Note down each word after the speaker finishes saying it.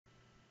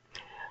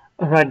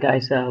Alright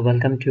guys,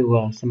 welcome to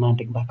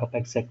Symantec Backup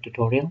Exec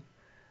tutorial.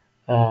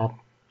 Uh,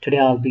 Today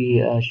I'll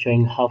be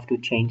showing how to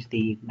change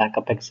the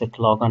Backup Exec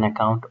Logon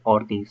account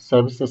or the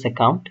services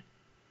account.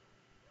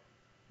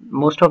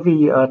 Most of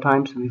the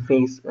times we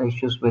face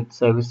issues with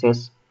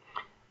services,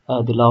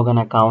 the Logon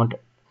account.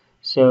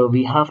 So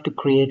we have to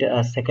create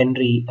a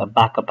secondary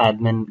backup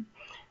admin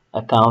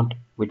account,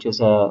 which is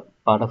a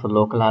part of a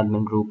local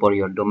admin group or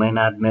your domain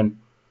admin.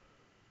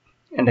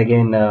 And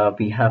again,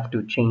 we have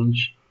to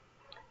change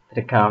the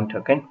account,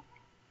 okay?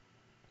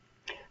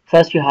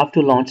 First, you have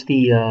to launch the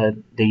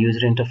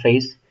user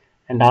interface,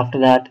 and after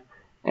that,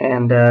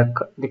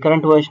 the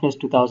current version is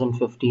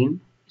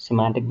 2015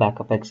 Symantec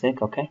Backup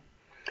Exec. Okay,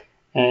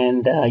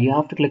 and you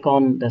have to click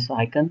on this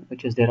icon,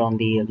 which is there on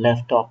the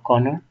left top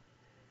corner,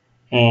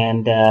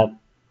 and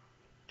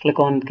click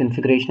on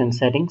Configuration and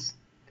Settings.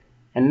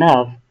 And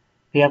now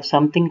we have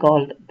something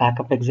called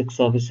Backup Exec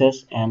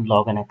Services and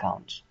Logon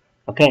Accounts.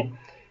 Okay,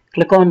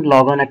 click on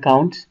Logon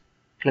Accounts.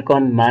 Click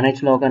on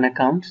Manage Logon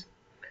Accounts.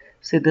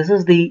 See, this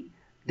is the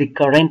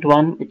current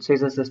one. It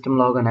says a system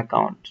logon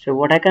account. So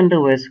what I can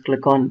do is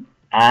click on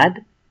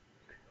add,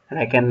 and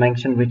I can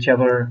mention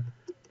whichever,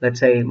 let's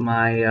say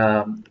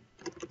my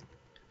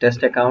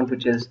test account,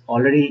 which is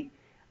already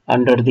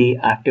under the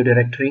Active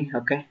Directory.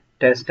 Okay,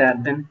 test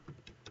admin,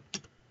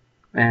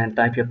 and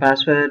type your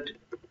password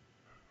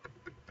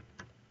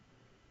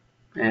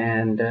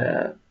and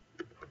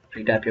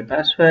retype your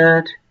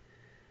password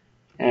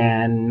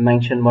and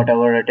mention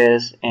whatever it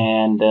is,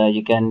 and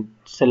you can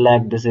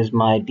select this is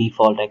my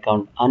default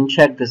account,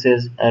 uncheck this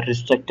is a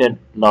restricted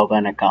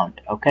logon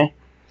account. Okay,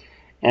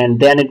 and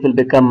then it will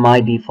become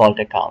my default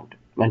account.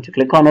 Once you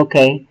click on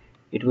OK,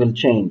 it will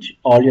change.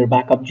 All your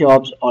backup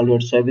jobs, all your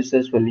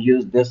services will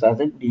use this as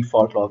a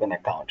default login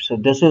account. So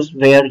this is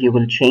where you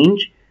will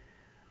change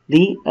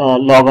the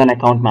login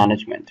account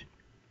management.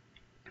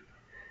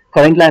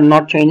 Currently I'm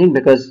not changing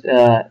because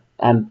this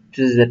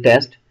is a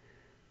test.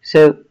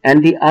 So,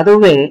 and the other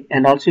way,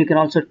 and also you can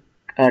also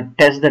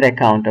test that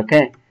account.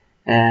 Okay,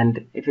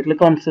 and if you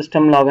click on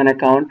system login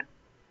account,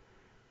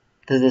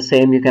 this is the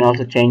same. You can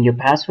also change your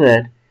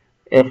password.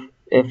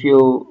 If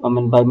you, I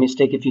mean, by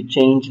mistake, if you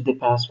change the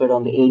password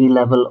on the AD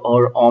level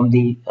or on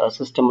the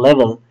system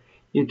level,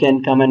 you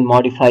can come and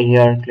modify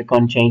here. Click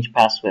on change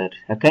password.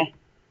 Okay,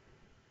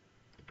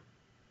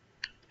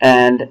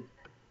 and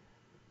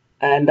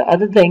the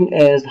other thing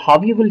is how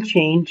you will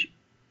change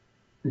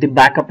the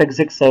backup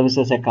exec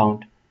services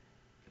account.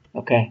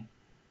 Okay,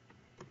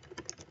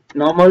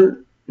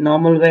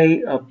 normal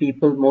way,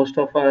 people, most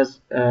of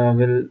us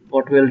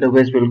what we'll do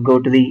is we'll go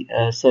to the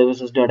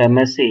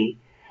services.msc,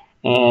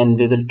 and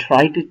we will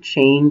try to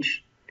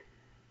change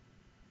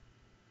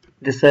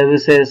the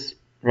services,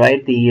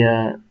 right?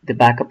 The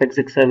backup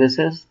exec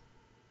services,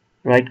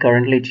 right?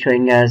 Currently it's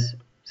showing as,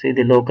 say,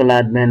 the local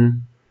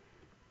admin.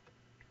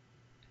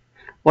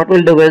 What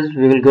we'll do is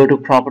we will go to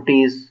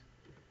properties.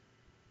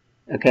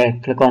 Okay,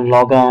 click on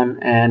log on,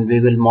 and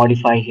we will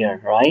modify here,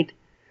 right?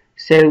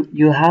 So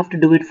you have to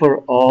do it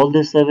for all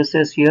the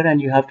services here, and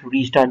you have to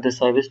restart the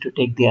service to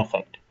take the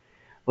effect,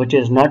 which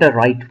is not a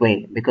right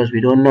way because we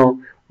don't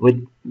know,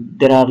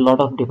 there are a lot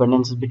of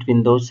dependencies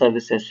between those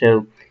services.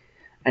 So,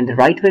 and the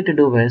right way to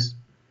do is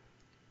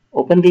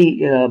open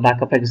the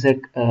backup exec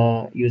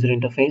user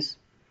interface,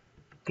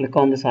 click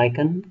on this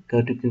icon,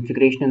 go to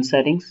configuration and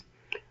settings.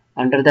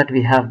 Under that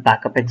we have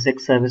backup exec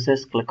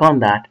services, click on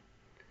that.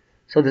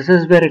 So this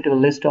is where it will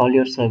list all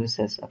your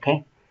services.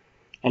 Okay,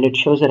 and it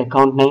shows your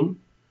account name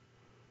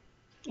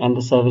and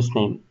the service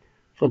name.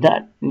 For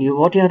that,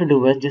 what you have to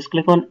do is just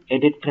click on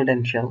edit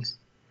credentials,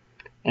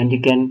 and you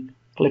can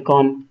click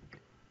on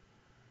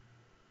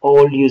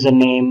old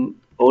username,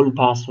 old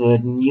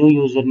password, new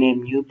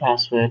username, new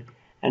password,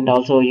 and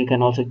also you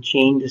can also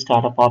change the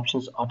startup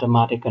options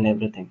automatic and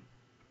everything.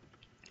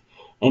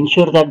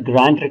 Ensure that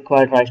grant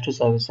required rights to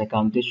service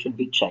account, this should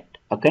be checked.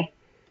 Okay,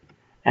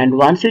 and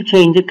once you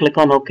change it, click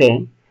on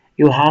OK.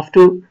 You have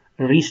to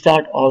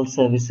restart all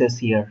services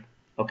here.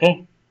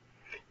 Okay,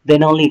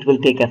 then only it will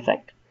take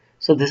effect.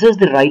 So this is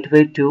the right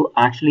way to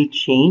actually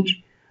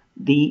change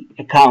the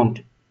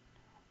account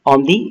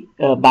on the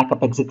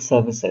backup exec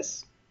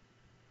services.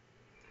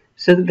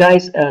 So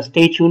guys,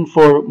 stay tuned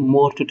for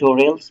more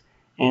tutorials,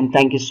 and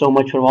thank you so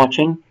much for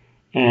watching,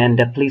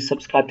 and please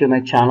subscribe to my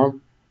channel.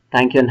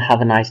 Thank you and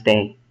have a nice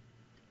day.